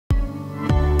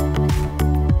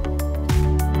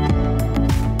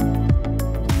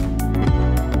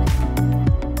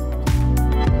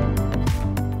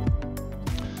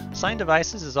Assign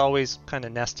devices is always kind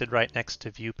of nested right next to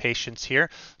view patients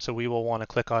here, so we will want to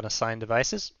click on Assign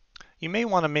devices. You may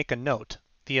want to make a note.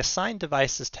 The Assign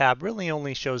Devices tab really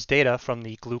only shows data from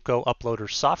the Glooko Uploader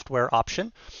software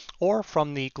option or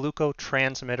from the Glooko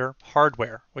transmitter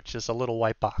hardware, which is a little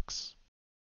white box.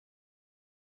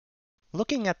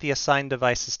 Looking at the Assign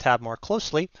Devices tab more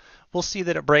closely, we'll see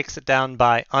that it breaks it down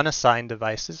by unassigned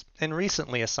devices and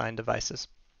recently assigned devices.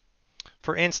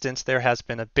 For instance, there has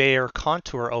been a Bayer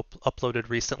contour uploaded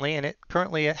recently, and it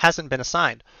currently hasn't been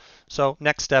assigned. So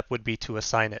next step would be to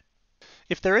assign it.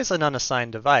 If there is an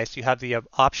unassigned device, you have the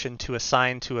option to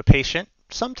assign to a patient.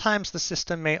 Sometimes the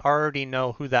system may already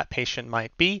know who that patient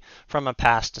might be from a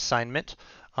past assignment.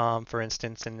 For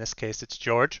instance, in this case, it's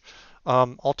George.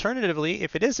 Alternatively,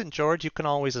 if it isn't George, you can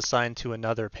always assign to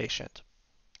another patient.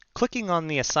 Clicking on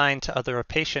the Assign to Other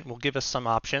Patient will give us some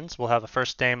options. We'll have a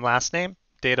first name, last name,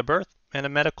 date of birth, and a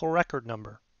medical record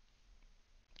number.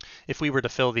 If we were to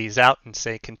fill these out and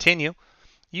say Continue,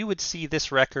 you would see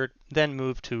this record then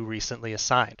move to Recently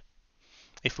Assigned.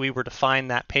 If we were to find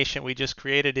that patient we just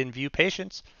created in View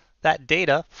Patients, that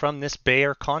data from this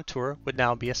Bayer contour would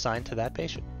now be assigned to that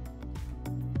patient.